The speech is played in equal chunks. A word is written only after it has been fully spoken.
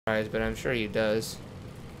But I'm sure he does.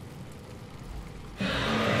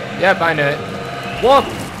 Yep, I knew it. Whoop!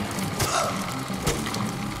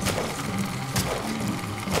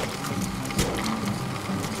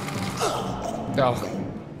 Oh,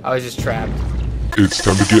 I was just trapped. It's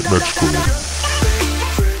time to get magical.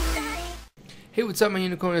 Hey, what's up, my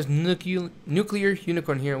unicorn? It's Nuclear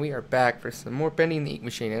Unicorn here, and we are back for some more Bendy and the Ink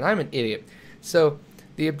Machine, and I'm an idiot. So,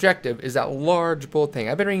 the objective is that large bold thing.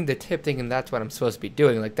 I've been reading the tip thinking that's what I'm supposed to be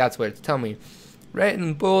doing, like that's what it's telling me. Right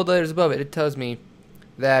in bold letters above it, it tells me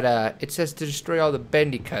that it says to destroy all the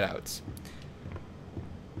Bendy cutouts.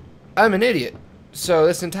 I'm an idiot. So,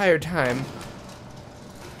 this entire time,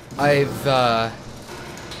 I've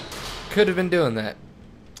could have been doing that.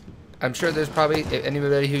 I'm sure there's probably,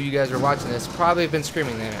 anybody who you guys are watching this probably been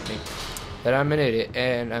screaming that at me. That I'm an idiot,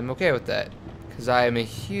 and I'm okay with that. Because I am a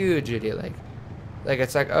huge idiot. Like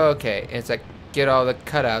it's like, oh, okay. And it's like, get all the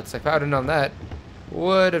cutouts. Like, if I would have known that,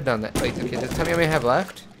 would have done that. Wait, okay, just tell me how many I have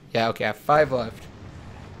left? Yeah, okay, I have 5 left.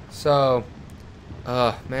 So,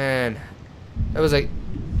 oh, man. That was like,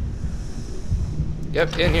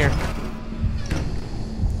 yep, in here.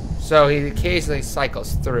 So he occasionally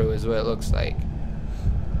cycles through is what it looks like.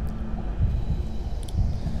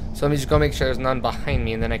 So let me just go make sure there's none behind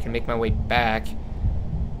me, and then I can make my way back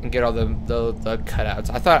and get all the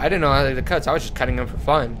cutouts. I didn't know how to do the cuts. I was just cutting them for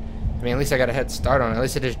fun. I mean, at least I got a head start on it. At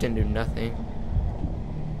least it just didn't do nothing.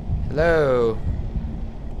 Hello.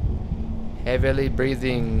 Heavily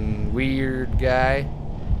breathing weird guy.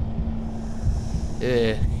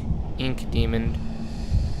 Ugh. Ink demon.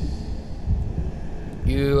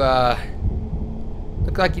 You,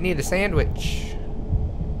 look like you need a sandwich.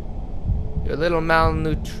 You're a little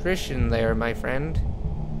malnutrition there, my friend.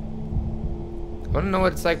 I want to know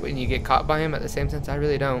what it's like when you get caught by him. At the same sense, I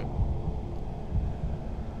really don't.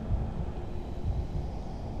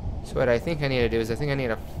 So what I think I need to do is I think I need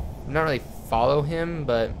to not really follow him,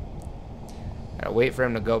 but I gotta wait for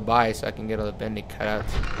him to go by so I can get all the Bendy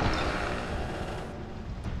cutouts.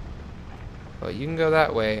 Well, you can go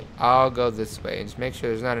that way. I'll go this way. Just make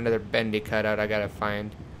sure there's not another Bendy cutout I gotta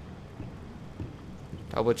find.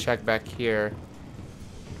 Double check back here.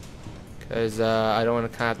 Because I don't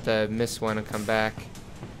want to kind of have to miss one and come back.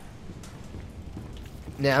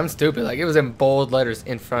 Yeah, I'm stupid. Like, it was in bold letters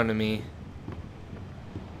in front of me.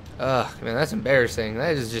 Ugh, man, that's embarrassing.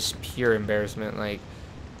 That is just pure embarrassment. Like,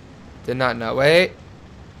 did not know. Wait.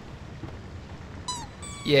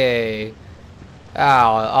 Yay.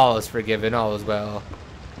 All is forgiven. All is well.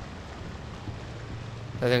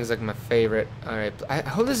 That thing's like my favorite. Alright, I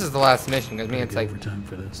hope this is the last mission, because, man, it's like,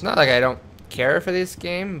 it's not like I don't care for this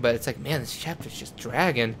game, but it's like, man, this chapter's just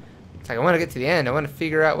dragging. It's like, I want to get to the end. I want to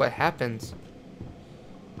figure out what happens.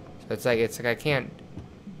 So it's like I can't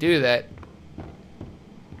do that.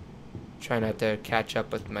 Try not to catch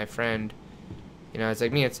up with my friend. You know, it's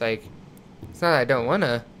like me, it's like, it's not that I don't want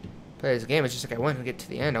to play this game, it's just like I want to get to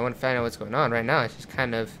the end. I want to find out what's going on. Right now, it's just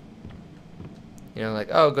kind of, you know, like,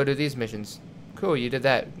 oh, go do these missions. Cool, you did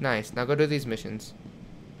that. Nice. Now go do these missions.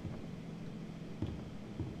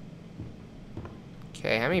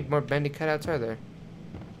 Okay, how many more Bendy cutouts are there?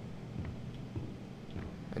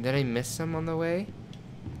 And did I miss some on the way?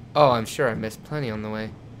 Oh, I'm sure I missed plenty on the way.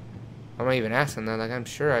 I'm not even asking that. Like, I'm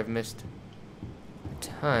sure I've missed a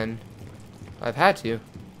ton. I've had to.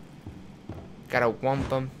 Gotta wump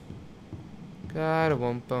them. Gotta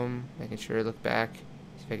wump them. Making sure I look back.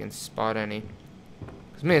 See if I can spot any.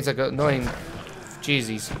 Because, man, it's like annoying.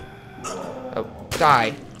 Jeezies. Oh,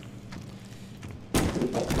 die.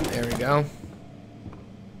 There we go.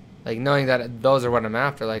 Like, knowing that those are what I'm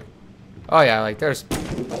after, like, oh yeah, like, there's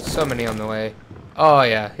so many on the way. Oh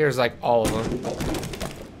yeah, here's like all of them.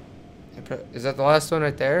 Is that the last one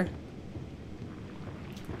right there?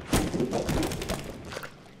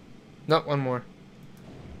 Nope, one more.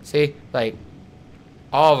 See, like,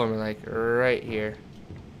 all of them are like right here.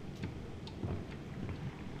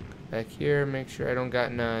 Back here, make sure I don't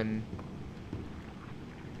got none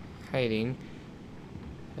hiding.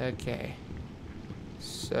 Okay.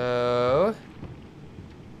 So,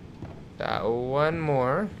 got one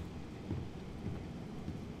more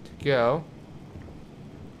to go.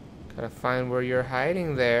 Gotta find where you're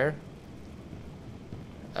hiding there.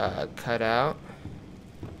 Cut out.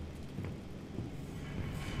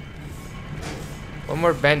 One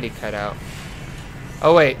more Bendy cutout.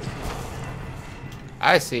 Oh wait.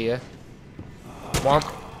 I see ya. Womp.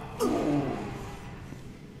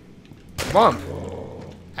 Womp.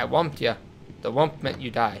 I womped ya. The womp meant you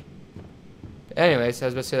die. But anyways, I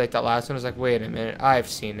was about to say, like, that last one. I was like, wait a minute. I've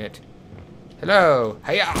seen it. Hello.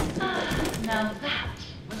 Hiya. Now that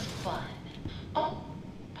was fun. Oh,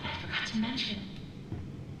 but I forgot to mention.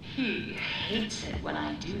 He hates it when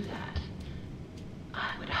I do that.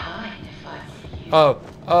 I would hide if I were you. Oh.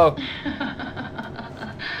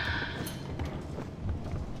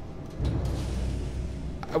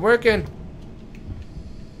 I'm working.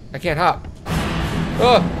 I can't hop.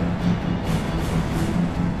 Oh.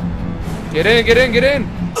 Get in, get in, get in.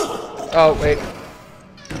 Oh, wait.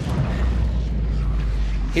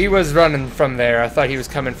 He was running from there. I thought he was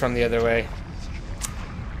coming from the other way.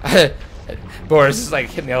 Boris is like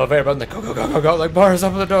hitting the elevator button, like go, go, go, go, go. Like, Boris,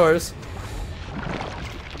 open the doors.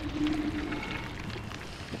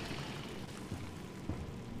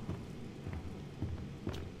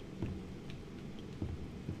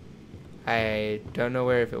 I don't know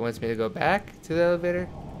where if it wants me to go back to the elevator.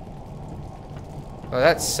 Oh,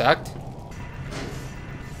 that sucked.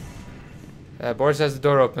 Boris has the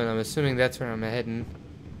door open. I'm assuming that's where I'm heading.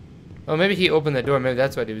 Oh, maybe he opened the door. Maybe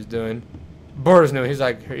that's what he was doing. Boris knew. He's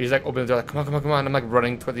like opening the door. Like, come on, come on, come on. I'm like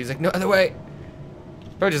running toward. He's like, no other way.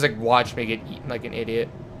 Probably just like watch me get eaten like an idiot.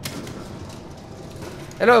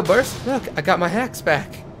 Hello, Boris. Look, I got my hacks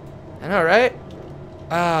back. I know, right?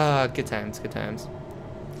 Ah, good times, good times.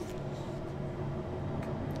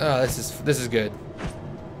 Oh, this is good.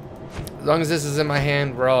 As long as this is in my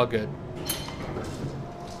hand, we're all good.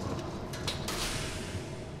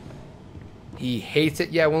 He hates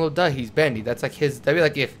it. Yeah, well, duh, he's Bendy. That's like his. That'd be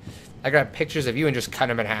like if I got pictures of you and just cut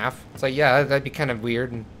him in half. It's like, yeah, that'd be kind of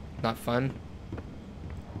weird and not fun.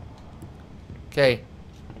 Okay.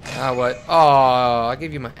 Now what? Oh, I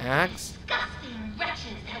gave you my axe. Disgusting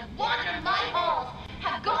wretches have wandered my halls,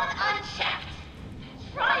 have gone unchecked,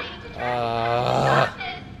 trying to turn me into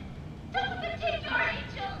darkness. Don't take your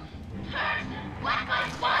angel. Curse them one by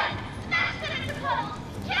one. Smash them into puddles.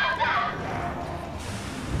 Kill them.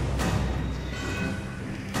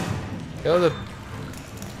 Kill the.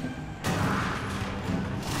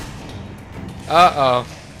 Uh-oh.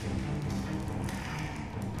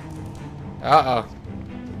 Uh-oh.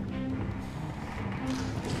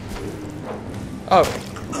 Oh.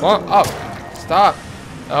 Womp. Oh. Stop.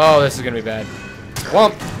 Oh, this is gonna be bad.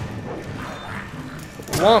 Womp.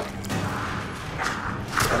 Womp.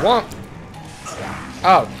 Womp.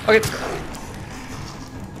 Oh. Okay.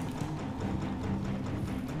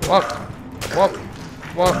 Womp. Womp.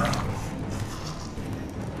 Womp.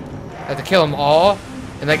 I have to kill them all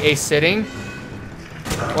in like a sitting.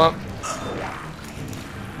 Womp.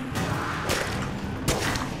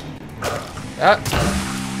 Ah.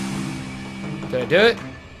 Did I do it?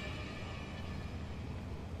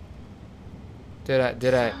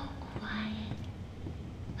 Did I? So quiet,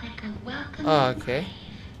 like a welcome. Oh, okay.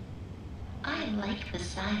 I like the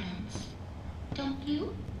silence. Don't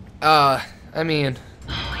you? I mean.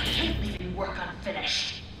 Oh, I hate leaving work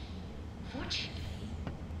unfinished. Fortunately,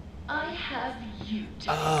 I have you to pick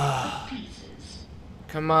up the pieces.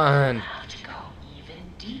 Come on. I have to go even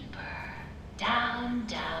deeper. Down,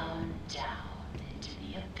 down, down into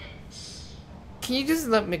the abyss. Can you just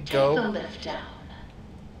let me Take the go? lift down.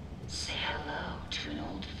 Say hello to an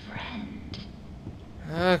old friend.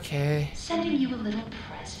 Okay. Sending you a little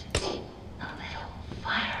present. A little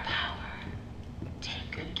firepower.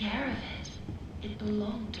 Take good care of it. It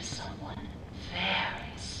belonged to someone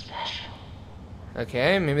very special.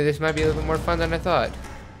 Okay, maybe this might be a little bit more fun than I thought.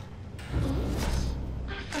 Oops,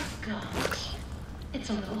 I forgot. It's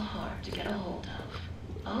a little hard to get a hold of.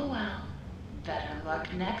 Oh well. Better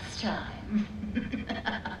luck next time.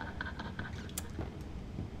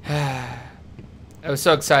 I was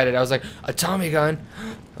so excited. I was like, a Tommy gun.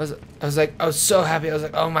 I was so happy. I was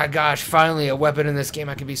like, oh my gosh, finally a weapon in this game.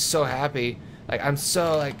 I could be so happy. Like, I'm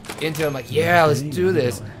so like into it. I'm like, yeah, let's do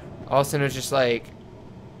this. All of a sudden it's just like,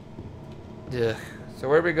 ugh. So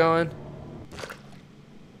where are we going?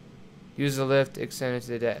 Use the lift, extend it to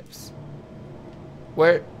the depths.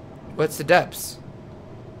 Where? What's the depths?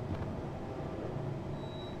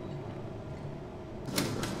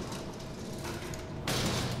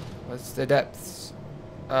 What's the depths?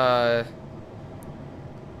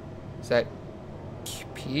 Is that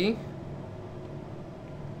P?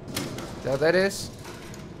 Is that what that is?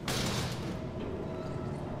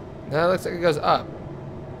 No, it looks like it goes up.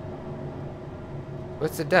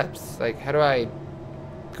 What's the depths? Like, how do I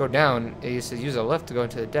go down? It used to use a lift to go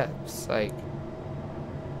into the depths. Like,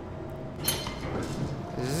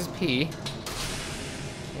 this is P.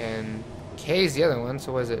 And K is the other one,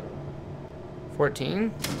 so what is it?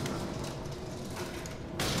 14?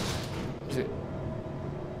 Is it?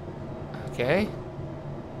 Okay.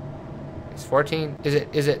 It's 14.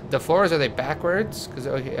 Is it the floors, are they backwards? Cause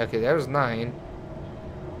okay, that was 9.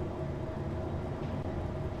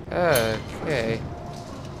 Okay.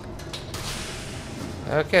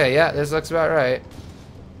 Okay, yeah, this looks about right.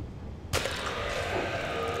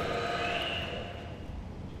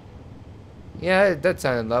 Yeah, that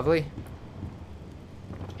sounded lovely.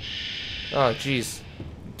 Oh, jeez.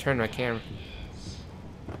 Turn my camera.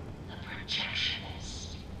 The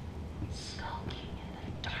projectionist, skulking in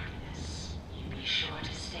the darkness. You be sure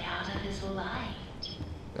to stay out of his light.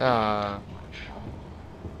 Ah. More trouble.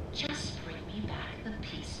 Just bring me back the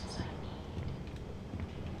pieces I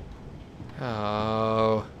need.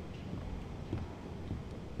 Oh.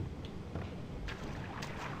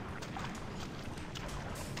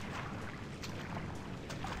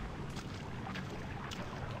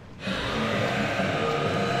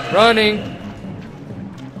 Running.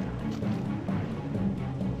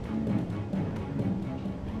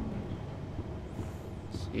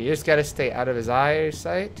 So you just gotta stay out of his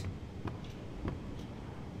eyesight.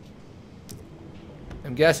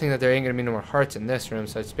 I'm guessing that there ain't gonna be no more hearts in this room,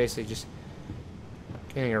 so it's basically just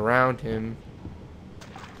getting around him.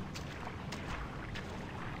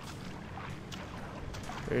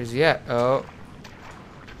 Where's he at? Oh.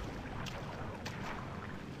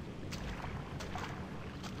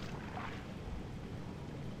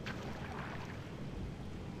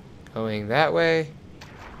 Going that way.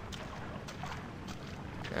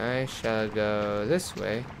 I shall go this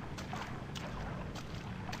way.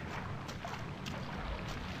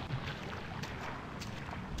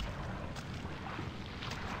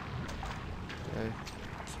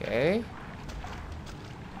 Okay.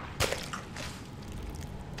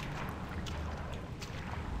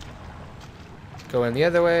 Going the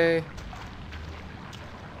other way.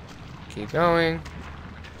 Keep going.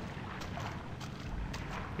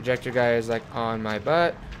 Projector guy is like on my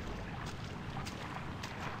butt.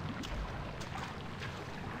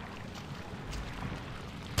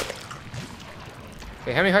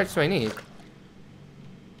 Okay, how many hearts do I need?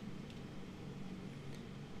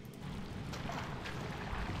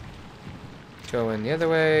 Going the other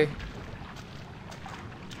way.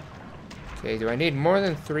 Okay, do I need more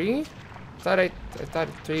than 3? I thought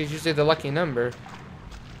 3 is usually the lucky number.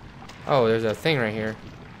 Oh, there's a thing right here.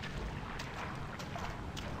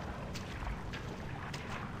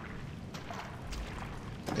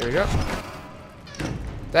 There we go.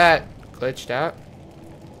 That glitched out.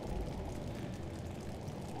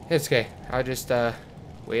 It's okay. I'll just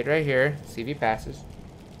wait right here, see if he passes.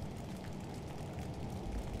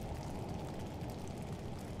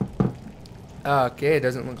 Okay, it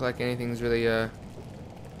doesn't look like anything's really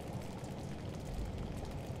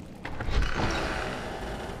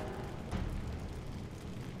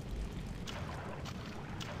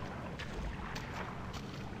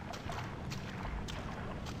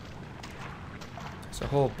There's a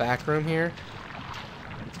whole back room here.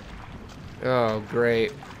 Oh,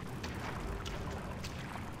 great.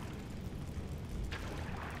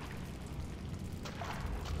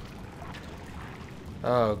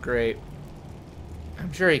 Oh, great.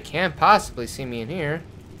 I'm sure he can't possibly see me in here.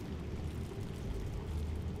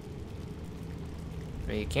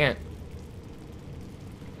 No, he can't.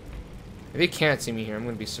 If he can't see me here, I'm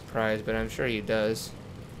gonna be surprised, but I'm sure he does.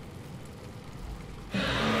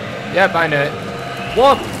 Yep, I know it.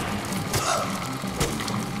 Whoop!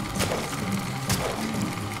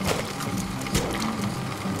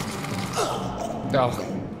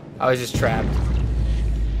 Oh, I was just trapped.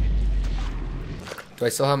 Do I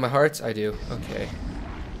still have my hearts? I do. Okay.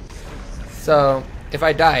 So, if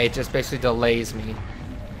I die, it just basically delays me.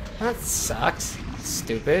 That sucks.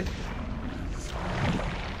 Stupid.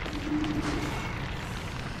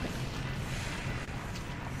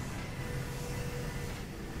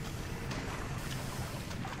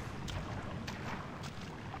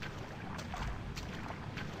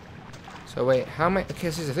 So wait, how am I? Okay,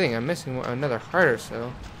 this is the thing. I'm missing another heart or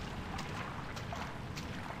so.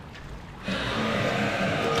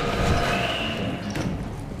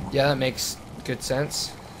 Yeah, that makes good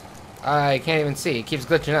sense. I can't even see. It keeps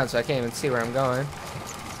glitching out, so I can't even see where I'm going.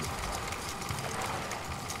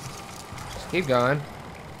 Just keep going.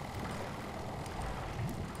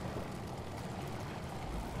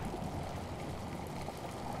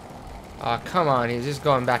 Aw, come on. He's just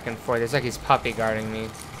going back and forth. It's like he's puppy guarding me.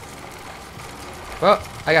 Well,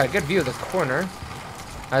 I got a good view of the corner.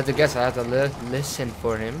 I have to guess I have to listen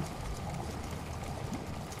for him.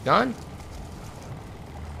 Gone?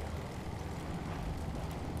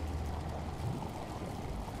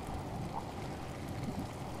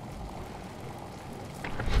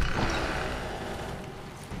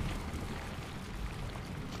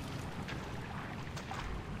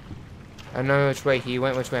 I know which way he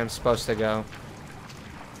went, which way I'm supposed to go.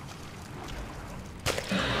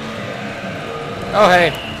 Oh,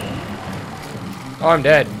 hey. Oh, I'm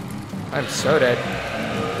dead. I'm so dead.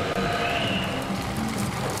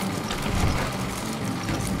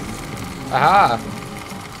 Aha!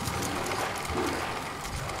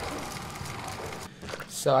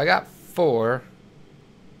 So I got 4.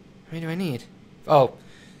 How many do I need? Oh,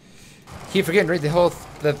 keep forgetting to read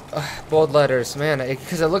the bold letters, man.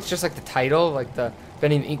 Because it looks just like the title, like the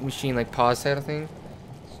Bendy the Ink Machine, like pause title thing.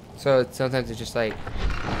 So sometimes it's just like.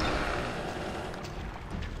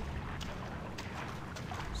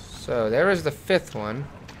 So there was the 5th one.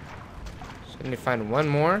 So I need to find one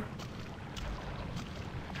more.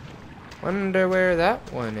 Wonder where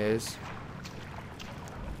that one is.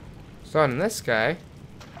 So on this guy.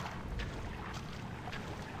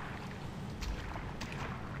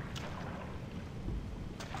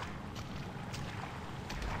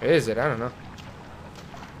 Where is it? I don't know.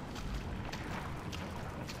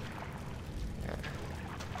 Yeah.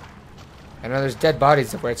 I know there's dead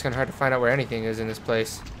bodies everywhere. It's kind of hard to find out where anything is in this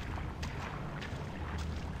place.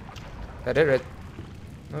 Is that it?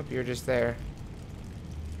 Nope, you're just there.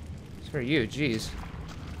 So are you? Jeez.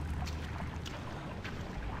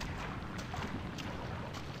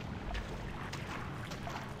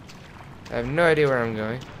 I have no idea where I'm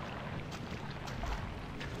going.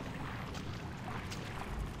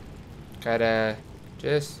 Gotta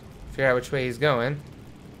just figure out which way he's going.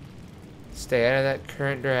 Stay out of that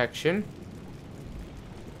current direction.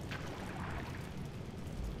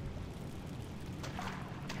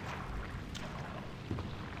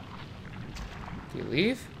 Do you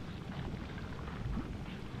leave?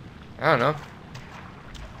 I don't know.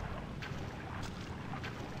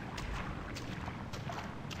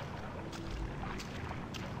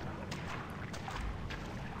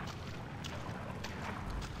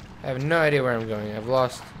 I have no idea where I'm going. I've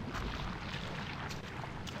lost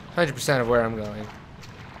 100% of where I'm going.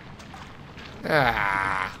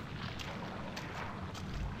 Ah.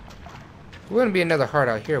 There wouldn't be another heart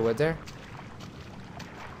out here, would there?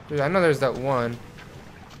 Dude, I know there's that one.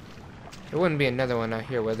 There wouldn't be another one out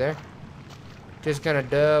here, would there? Just gonna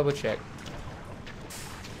double check.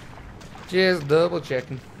 Just double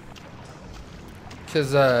checking.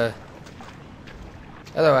 Because,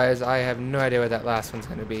 otherwise, I have no idea what that last one's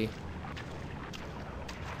gonna be.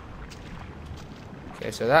 Okay,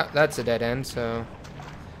 so that's a dead end, so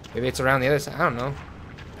maybe it's around the other side. I don't know.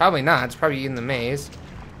 Probably not. It's probably in the maze.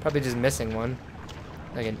 Probably just missing one.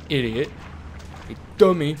 Like an idiot. You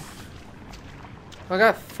dummy. Well, I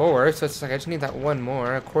got 4, so it's like I just need that one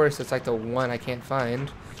more. Of course, it's like the one I can't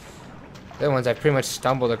find. The other ones I pretty much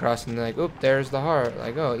stumbled across and like, oop, there's the heart.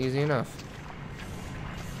 Like, oh, easy enough.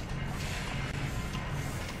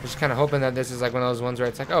 Just kind of hoping that this is like one of those ones where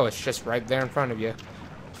it's like, oh, it's just right there in front of you.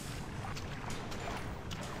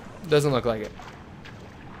 Doesn't look like it.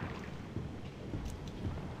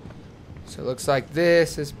 So it looks like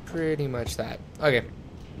this is pretty much that. Okay.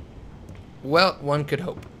 Well, one could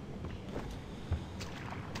hope.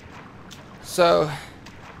 So,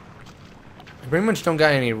 I pretty much don't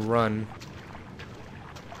got any run.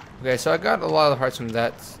 Okay, so I got a lot of the hearts from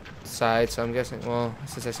that side, so I'm guessing, well,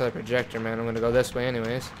 since I saw the projector, man, I'm gonna go this way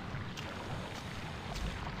anyways.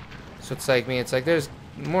 So it's like me, it's like there's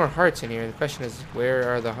more hearts in here. The question is,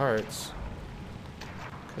 where are the hearts?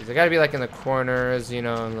 Because they gotta be like in the corners, you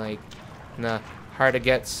know, and like in the hard to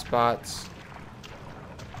get spots.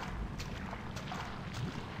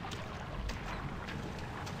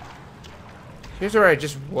 Here's where I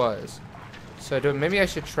just was. So maybe I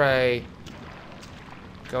should try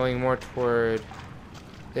going more toward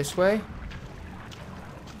this way.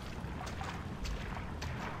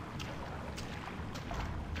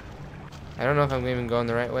 I don't know if I'm even going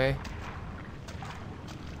the right way.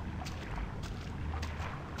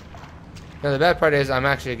 No, the bad part is I'm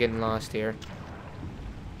actually getting lost here.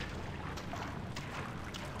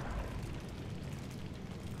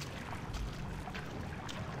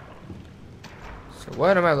 So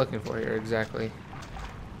what am I looking for here exactly?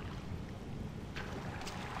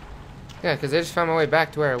 Yeah, because I just found my way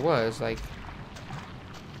back to where I was. Like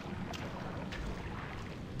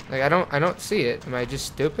I don't see it. Am I just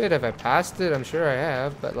stupid? Have I passed it? I'm sure I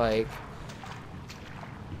have, but like,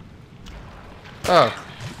 oh.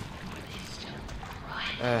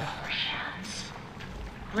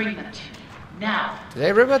 Bring them to me now. Did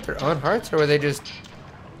they rip out their own hearts, or were they just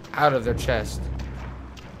out of their chest?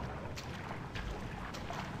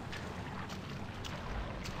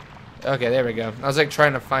 Okay, there we go. I was like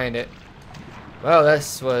trying to find it. Well,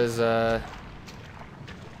 this was a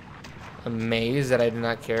maze that I did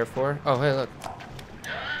not care for. Oh, hey, look. No,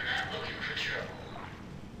 I'm not looking for trouble.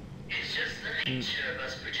 It's just the nature of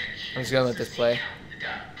us projections. I'm just gonna let this play. The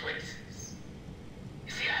dark places.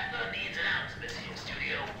 You see, I've got the ins and outs of this here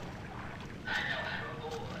studio. I know how to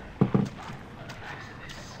avoid on the backs of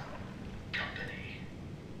this company.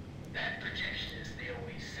 That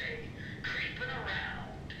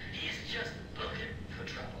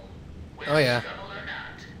yeah. Trouble or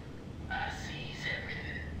not, I sees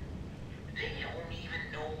everything. They don't even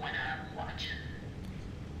know when I'm watching.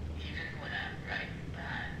 Even when I'm right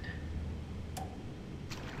behind them.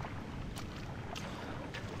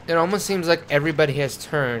 It almost seems like everybody has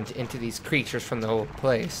turned into these creatures from the whole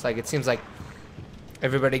place. Like, it seems like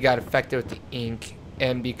everybody got affected with the ink,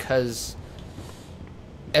 and because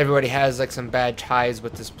everybody has like some bad ties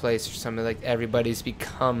with this place or something, like everybody's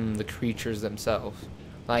become the creatures themselves.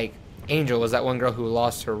 Like Angel was that one girl who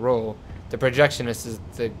lost her role. The projectionist is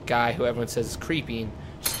the guy who everyone says is creepy, and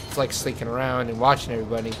just like sneaking around and watching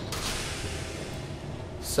everybody.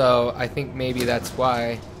 So I think maybe that's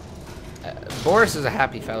why. Boris is a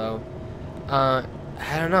happy fellow. I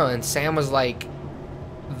don't know. And Sam was like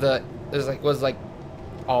was like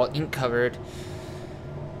all ink covered.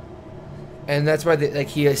 And that's why like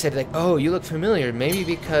he said like, oh, you look familiar. Maybe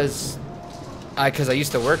because I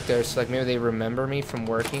used to work there, so like maybe they remember me from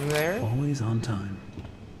working there. Always on time.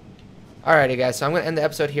 Alrighty guys, so I'm gonna end the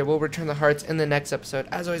episode here. We'll return the hearts in the next episode.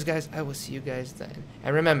 As always guys, I will see you guys then.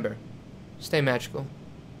 And remember, stay magical.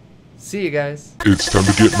 See you guys. It's time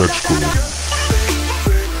to get magical.